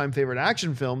 20 all-time favorite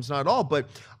action films, not at all, but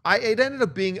it ended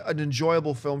up being an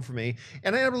enjoyable film for me,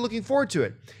 and I ended up looking forward to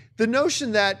it. The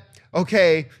notion that,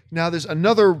 okay, now there's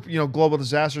another global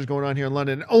disaster going on here in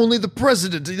London, and only the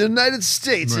president of the United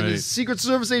States and his Secret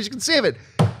Service agent can save it.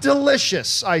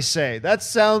 Delicious, I say. That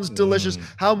sounds delicious.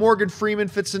 How Morgan Freeman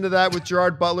fits into that with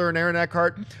Gerard Butler and Aaron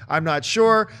Eckhart, I'm not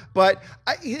sure. But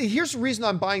here's the reason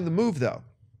I'm buying the move, though.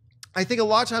 I think a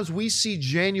lot of times we see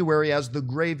January as the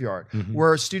graveyard,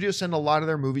 where studios send a lot of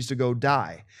their movies to go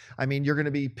die. I mean, you're going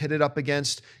to be pitted up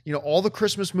against, all the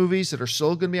Christmas movies that are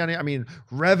still going to be on here. I mean,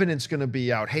 Revenant's going to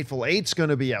be out. Hateful Eight's going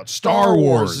to be out. Star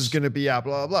Wars is going to be out,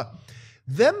 blah, blah, blah.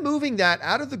 Them moving that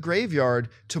out of the graveyard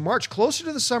to March, closer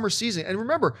to the summer season. And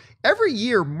remember, every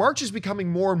year, March is becoming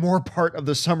more and more part of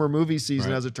the summer movie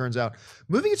season, as it turns out.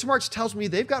 Moving it to March tells me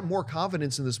they've got more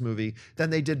confidence in this movie than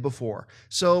they did before.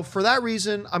 So for that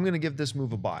reason, I'm going to give this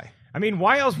move a buy. I mean,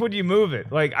 why else would you move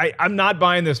it? Like, I'm not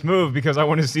buying this move because I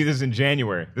want to see this in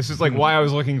January. This is like why I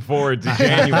was looking forward to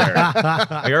January.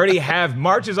 I already have,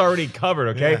 March is already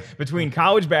covered, okay? Yeah. Between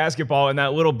college basketball and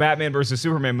that little Batman versus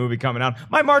Superman movie coming out,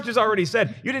 my March is already set.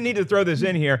 You didn't need to throw this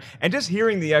in here. And just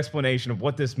hearing the explanation of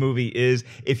what this movie is,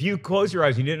 if you close your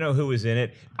eyes and you didn't know who was in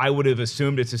it, I would have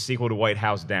assumed it's a sequel to White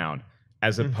House Down,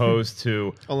 as opposed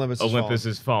to Olympus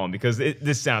Has Fallen, because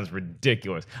this sounds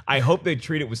ridiculous. I hope they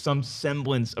treat it with some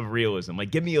semblance of realism.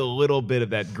 Like, give me a little bit of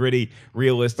that gritty,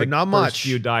 realistic, but not much.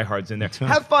 Few diehards in there.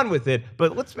 Have fun with it,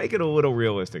 but let's make it a little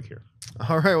realistic here.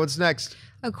 All right, what's next?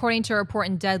 According to a report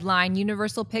in Deadline,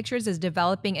 Universal Pictures is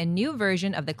developing a new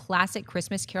version of the classic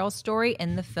Christmas Carol story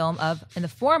in the form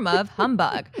of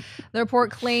Humbug. The report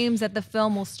claims that the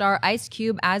film will star Ice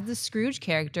Cube as the Scrooge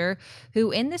character, who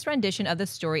in this rendition of the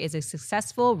story is a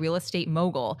successful real estate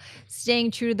mogul. Staying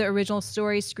true to the original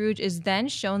story, Scrooge is then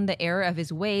shown the error of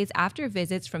his ways after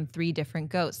visits from 3 different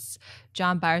ghosts.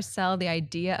 John, buy or sell the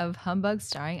idea of Humbug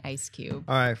starring Ice Cube?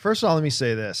 All right, first of all, let me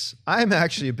say this. I'm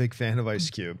actually a big fan of Ice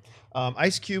Cube.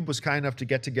 Ice Cube was kind enough to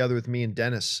get together with me and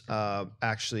Dennis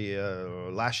last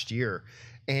year,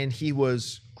 and he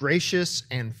was gracious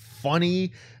and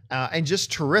funny and just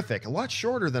terrific. A lot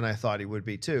shorter than I thought he would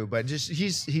be too, but just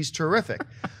he's terrific.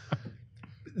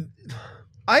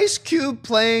 Ice Cube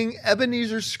playing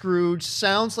Ebenezer Scrooge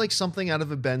sounds like something out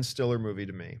of a Ben Stiller movie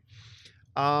to me.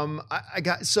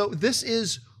 So this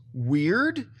is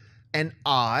weird and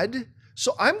odd.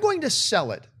 So I'm going to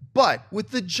sell it, but with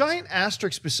the giant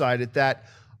asterisk beside it that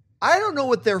I don't know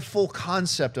what their full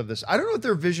concept of this. I don't know what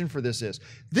their vision for this is.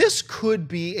 This could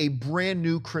be a brand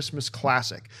new Christmas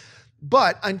classic.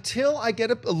 But until I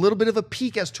get a little bit of a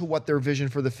peek as to what their vision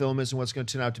for the film is and what's going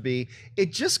to turn out to be,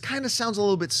 it just kind of sounds a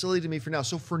little bit silly to me for now.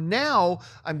 So for now,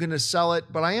 I'm going to sell it,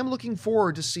 but I am looking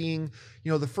forward to seeing,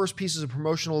 the first pieces of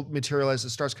promotional material as it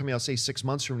starts coming out, say 6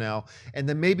 months from now, and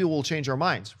then maybe we'll change our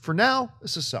minds. For now,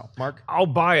 this is sell. Mark? I'll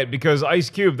buy it because Ice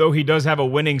Cube, though he does have a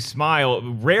winning smile,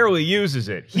 rarely uses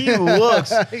it. He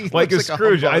looks like a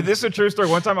Scrooge. This is a true story.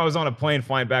 One time I was on a plane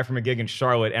flying back from a gig in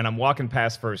Charlotte, and I'm walking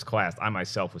past first class. I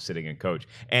myself was sitting in coach.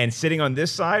 And sitting on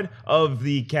this side of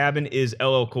the cabin is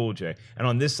LL Cool J. And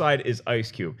on this side is Ice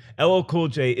Cube. LL Cool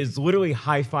J is literally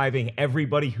high-fiving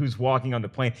everybody who's walking on the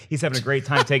plane. He's having a great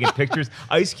time taking pictures.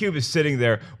 Ice Cube is sitting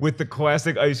there with the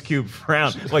classic Ice Cube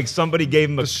frown, like somebody gave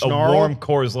him a warm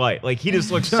Coors Light. Like, he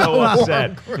just looks so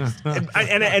upset.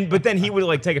 But then he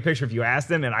would take a picture if you asked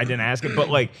him, and I didn't ask him.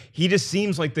 But he just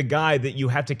seems like the guy that you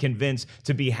have to convince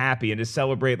to be happy and to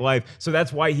celebrate life. So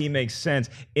that's why he makes sense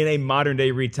in a modern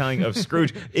day retelling of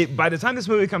Scrooge. By the time this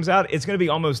movie comes out, it's going to be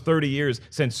almost 30 years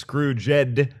since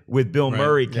Scrooged with Bill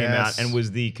Murray came out and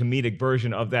was the comedic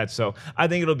version of that. So I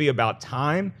think it'll be about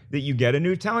time that you get a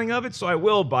new telling of it. So I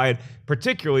will buy it,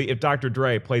 particularly if Dr.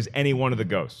 Dre plays any one of the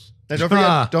ghosts. And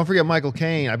don't forget Michael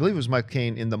Caine. I believe it was Michael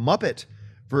Caine in The Muppet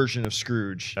version of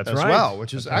Scrooge That's as right. well,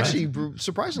 which is actually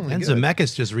surprisingly And good.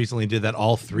 Zemeckis just recently did that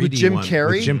all 3D With Jim one.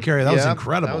 Carrey? With Jim Carrey. That was Yeah,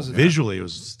 incredible. that was- Visually, it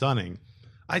was stunning.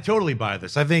 I totally buy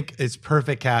this. I think it's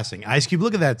perfect casting. Ice Cube,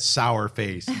 look at that sour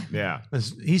face. Yeah.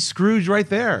 He's Scrooge right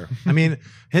there. I mean,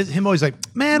 him always like,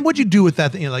 man, what'd you do with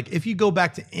that thing? You know, like, if you go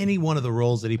back to any one of the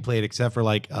roles that he played, except for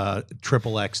like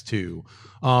Triple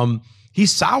X2,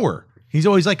 he's sour. He's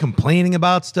always like complaining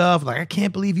about stuff. Like, I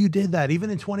can't believe you did that. Even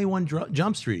in 21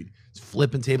 Jump Street, he's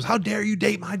flipping tables. How dare you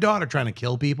date my daughter? Trying to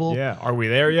kill people. Yeah. Are we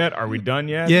there yet? Are we done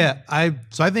yet? Yeah.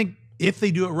 So I think if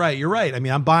they do it right, you're right. I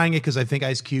mean, I'm buying it because I think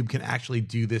Ice Cube can actually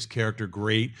do this character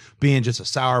great, being just a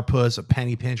sourpuss, a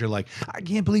penny pincher. Like, I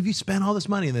can't believe you spent all this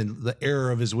money, and then the error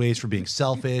of his ways for being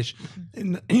selfish,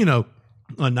 and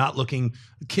not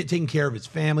taking care of his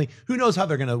family. Who knows what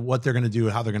they're gonna do,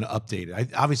 and how they're gonna update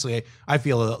it. I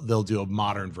feel they'll do a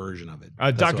modern version of it.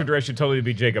 Dr. Dre should totally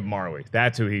be Jacob Marley.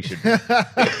 That's who he should be.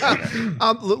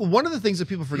 One of the things that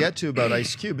people forget too about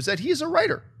Ice Cube is that he's a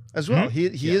writer as well.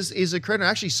 Mm-hmm. He is a creator.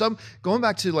 Actually, going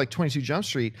back to like 22 Jump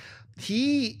Street,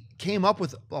 he came up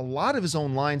with a lot of his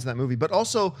own lines in that movie, but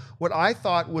also what I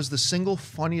thought was the single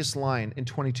funniest line in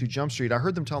 22 Jump Street. I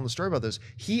heard them telling the story about this.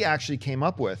 He actually came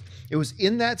up with. It was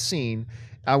in that scene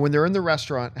when they're in the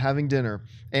restaurant having dinner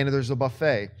and there's a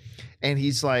buffet, and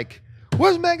he's like, what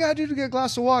does a man got to do to get a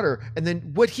glass of water? And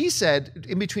then what he said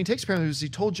in between takes apparently was he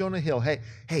told Jonah Hill,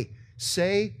 hey,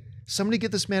 say, somebody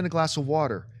get this man a glass of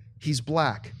water. He's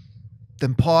black.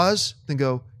 Then pause, then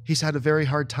go, he's had a very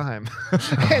hard time.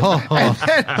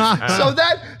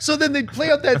 So then they play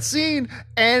out that scene,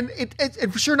 and it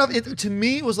sure enough, to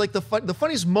me, it was like the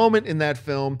funniest moment in that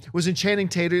film was in Channing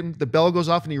Tatum. The bell goes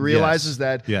off, and he realizes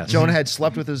that Jonah had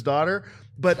slept with his daughter.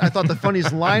 But I thought the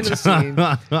funniest line of the scene,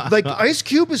 like Ice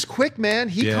Cube is quick, man.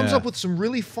 He comes up with some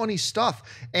really funny stuff,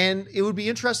 and it would be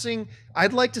interesting.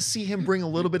 I'd like to see him bring a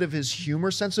little bit of his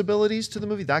humor sensibilities to the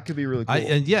movie. That could be really cool.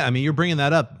 I mean, you're bringing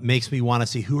that up makes me want to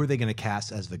see who are they going to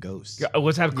cast as the ghosts. Yeah,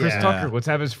 let's have Chris Tucker. Let's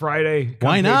have his Friday.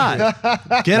 Why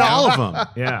not? Get all of them.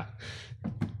 Yeah.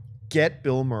 Get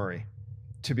Bill Murray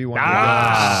to be one of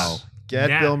the ghosts.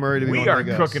 Get Bill Murray to be one of the ghosts.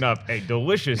 We are cooking up a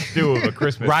delicious stew of a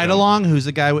Christmas Ride film. Along? Who's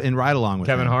the guy in Ride Along with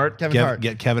Kevin him? Hart? Kevin Hart.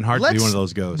 Get Kevin Hart to be one of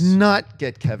those ghosts. Not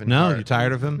get Kevin Hart. No, you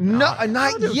tired of him? No,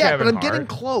 not yet, Kevin but I'm Hart. getting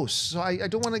close. So I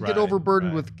don't want to get Right,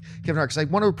 overburdened with Kevin Hart because I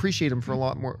want to appreciate him for a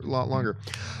lot longer.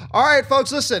 All right,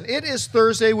 folks, listen. It is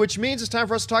Thursday, which means it's time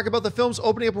for us to talk about the film's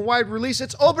opening up in wide release.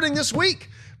 It's opening this week.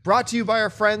 Brought to you by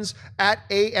our friends at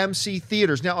AMC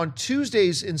Theaters. Now, on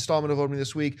Tuesday's installment of Opening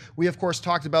This Week, we, of course,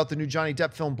 talked about the new Johnny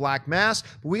Depp film Black Mass.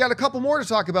 But we got a couple more to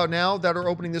talk about now that are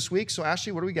opening this week. So,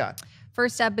 Ashley, what do we got?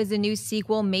 First up is a new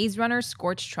sequel, Maze Runner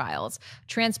Scorch Trials.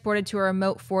 Transported to a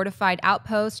remote fortified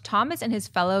outpost, Thomas and his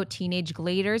fellow teenage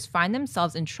gliders find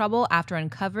themselves in trouble after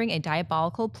uncovering a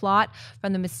diabolical plot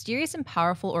from the mysterious and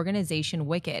powerful organization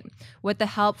Wicked. With the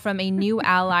help from a new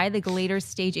ally, the gliders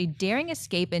stage a daring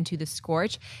escape into the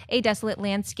Scorch, a desolate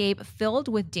landscape filled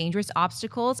with dangerous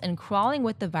obstacles and crawling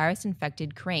with the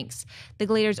virus-infected cranks. The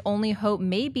gliders' only hope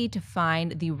may be to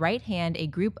find the right hand, a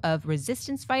group of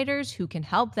resistance fighters who can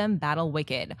help them battle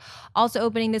Wicked. Also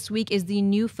opening this week is the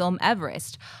new film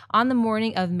Everest. On the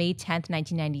morning of May 10th,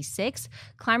 1996,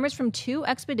 climbers from 2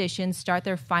 expeditions start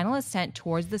their final ascent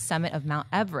towards the summit of Mount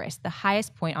Everest, the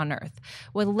highest point on Earth.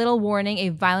 With little warning, a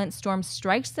violent storm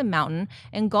strikes the mountain,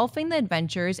 engulfing the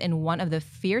adventurers in one of the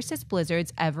fiercest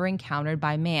blizzards ever encountered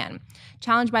by man.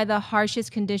 Challenged by the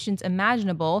harshest conditions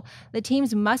imaginable, the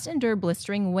teams must endure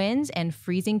blistering winds and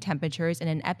freezing temperatures in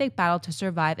an epic battle to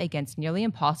survive against nearly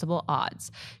impossible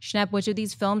odds. Schnepp, which of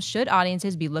these films should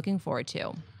audiences be looking forward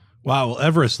to? Wow, well,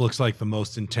 Everest looks like the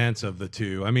most intense of the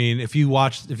two. I mean, if you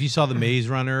saw the Maze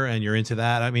Runner and you're into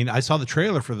that, I mean, I saw the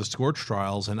trailer for the Scorch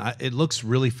Trials, and it looks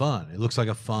really fun. It looks like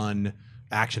a fun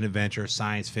action adventure,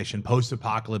 science fiction,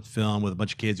 post-apocalypse film with a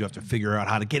bunch of kids who have to figure out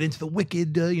how to get into the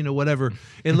Wicked, whatever.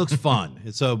 It looks fun.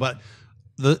 But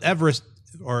the Everest,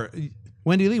 or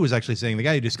Wendy Lee was actually saying the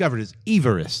guy who discovered it is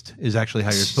Everest is actually how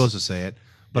you're supposed to say it.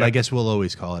 But I guess we'll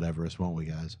always call it Everest, won't we,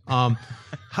 guys?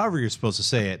 However you're supposed to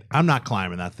say it, I'm not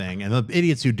climbing that thing. And the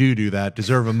idiots who do that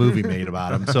deserve a movie made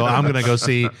about them. So I'm going to go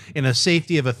see, in the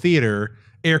safety of a theater,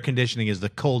 air conditioning is the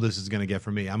coldest it's going to get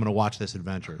for me. I'm going to watch this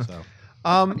adventure.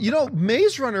 So,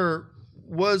 Maze Runner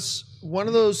was one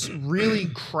of those really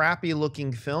crappy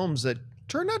looking films that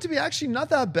turned out to be actually not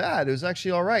that bad. It was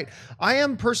actually all right. I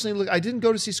am personally, I didn't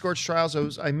go to see Scorched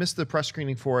Trials. I missed the press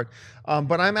screening for it,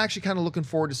 but I'm actually kind of looking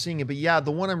forward to seeing it. But yeah,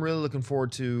 the one I'm really looking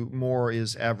forward to more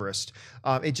is Everest.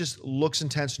 It just looks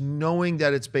intense, knowing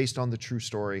that it's based on the true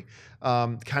story.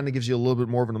 Kind of gives you a little bit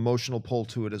more of an emotional pull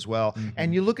to it as well.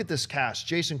 And you look at this cast: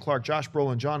 Jason Clarke, Josh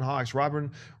Brolin, John Hawkes,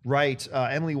 Robin Wright,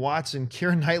 Emily Watson,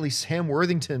 Keira Knightley, Sam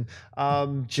Worthington,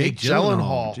 Jake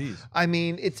Gyllenhaal. Jeez. I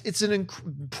mean, it's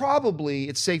probably,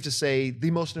 it's safe to say,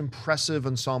 the most impressive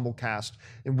ensemble cast,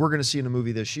 and we're going to see in a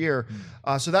movie this year.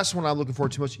 So that's the one I'm looking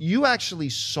forward to most. You actually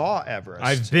saw Everest.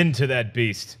 I've been to that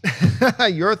beast.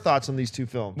 Your thoughts on these two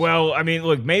films? Well, I mean,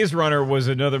 look, Maze Runner was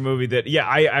another movie that, yeah,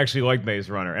 I actually liked Maze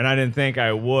Runner, and I didn't think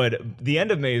I would. The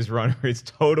end of Maze Runner is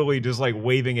totally just like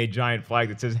waving a giant flag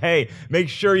that says, hey, make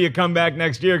sure you come back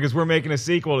next year because we're making a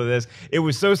sequel to this. It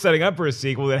was so setting up for a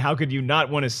sequel that how could you not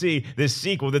want to see this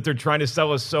sequel that they're trying to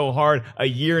sell us so hard a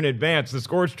year in advance, The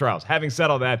Scorched Trials. Having said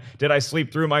all that, did I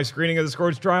sleep through my screening of The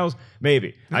Scorched Trials?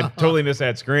 Maybe. I totally missed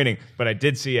that screening, but I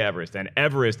did see Everest. And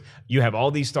Everest, you have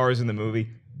all these stars in the movie.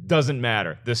 Doesn't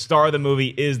matter. The star of the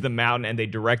movie is the mountain, and they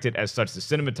direct it as such. The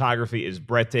cinematography is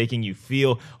breathtaking. You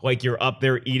feel like you're up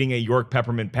there eating a York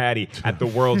peppermint patty at the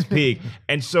world's peak.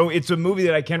 And so it's a movie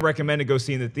that I can recommend to go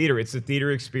see in the theater. It's the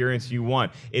theater experience you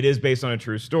want. It is based on a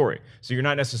true story. So you're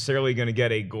not necessarily going to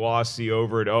get a glossy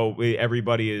over it, oh,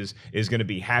 everybody is going to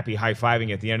be happy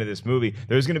high-fiving at the end of this movie.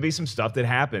 There's going to be some stuff that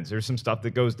happens. There's some stuff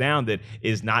that goes down that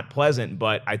is not pleasant,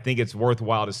 but I think it's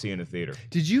worthwhile to see in a theater.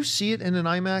 Did you see it in an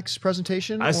IMAX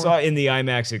presentation? I saw it in the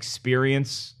IMAX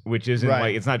experience, which isn't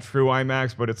like, it's not true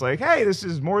IMAX, but it's like, hey, this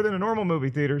is more than a normal movie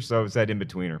theater, so it's that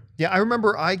in-betweener. Yeah, I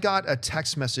remember I got a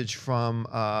text message from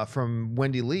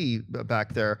Wendy Lee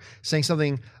back there saying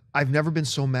something, I've never been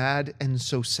so mad and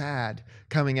so sad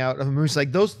coming out of a movie. It's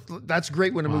like that's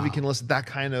great when a movie can elicit that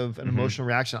kind of an emotional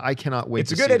reaction. I cannot wait to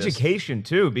see this. It's a good education,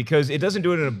 too, because it doesn't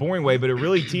do it in a boring way, but it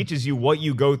really teaches you what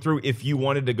you go through if you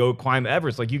wanted to go climb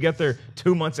Everest. Like, you get there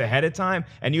 2 months ahead of time,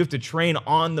 and you have to train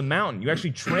on the mountain. You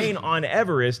actually train on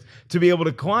Everest to be able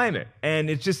to climb it. And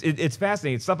it's just, it's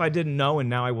fascinating. It's stuff I didn't know, and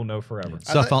now I will know forever.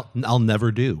 Stuff I'll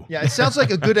never do. Yeah, it sounds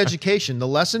like a good education. The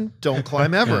lesson, don't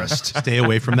climb Everest. Stay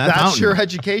away from that mountain. That's your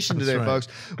education today, folks.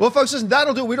 Well, folks, listen,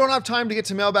 that'll do it. We don't have time to get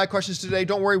to mailbag questions today.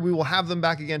 Don't worry, we will have them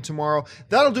back again tomorrow.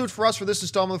 That'll do it for us for this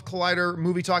installment of Collider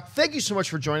Movie Talk. Thank you so much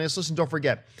for joining us. Listen, don't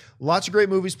forget, lots of great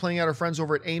movies playing out our friends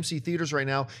over at AMC Theaters right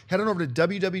now. Head on over to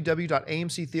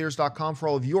www.amctheaters.com for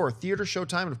all of your theater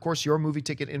showtime and, of course, your movie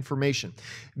ticket information.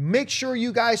 Make sure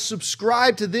you guys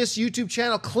subscribe to this YouTube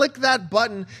channel. Click that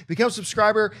button, become a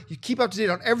subscriber. You keep up to date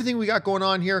on everything we got going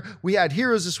on here. We had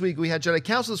Heroes this week. We had Jedi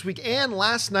Council this week. And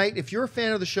last night, if you're a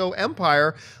fan of the show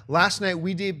Empire, last night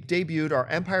we debuted our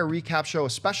Empire Recap Show, a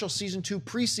special Season 2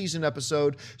 preseason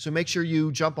episode. So make sure you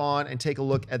jump on and take a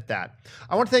look at that.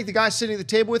 I want to thank the guys sitting at the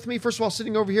table with me. First of all,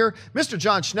 sitting over here, Mr.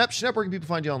 Jon Schnepp. Schnepp, where can people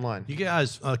find you online? You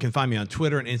guys can find me on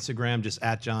Twitter and Instagram, just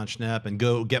at Jon Schnepp, and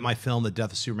go get my film, The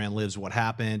Death of Superman Lives, What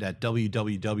Happened, at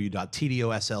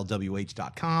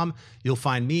www.tdoslwh.com. You'll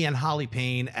find me and Holly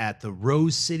Payne at the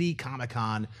Rose City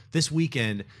Comic-Con this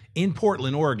weekend in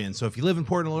Portland, Oregon. So if you live in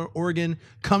Portland, Oregon,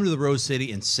 come to the Rose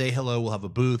City and say hello. We'll have a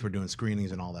booth. We're doing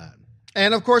screenings and all that.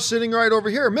 And, of course, sitting right over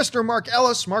here, Mr. Mark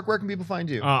Ellis. Mark, where can people find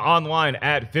you? Online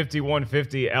at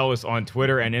 5150 Ellis on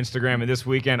Twitter and Instagram. And this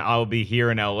weekend, I'll be here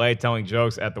in L.A. telling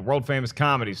jokes at the world-famous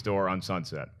Comedy Store on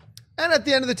Sunset. And at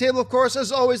the end of the table, of course,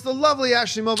 as always, the lovely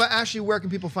Ashley Mova. Ashley, where can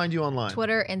people find you online?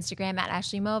 Twitter, Instagram at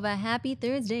Ashley Mova. Happy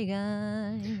Thursday,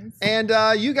 guys. And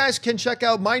you guys can check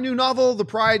out my new novel, The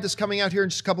Pride, that's coming out here in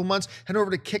just a couple months. Head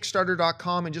over to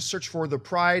Kickstarter.com and just search for The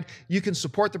Pride. You can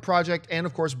support the project and,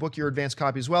 of course, book your advanced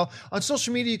copy as well. On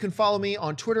social media, you can follow me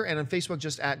on Twitter and on Facebook,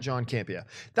 just at Jon Campea.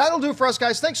 That'll do it for us,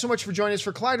 guys. Thanks so much for joining us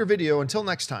for Collider Video. Until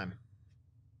next time,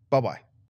 bye-bye.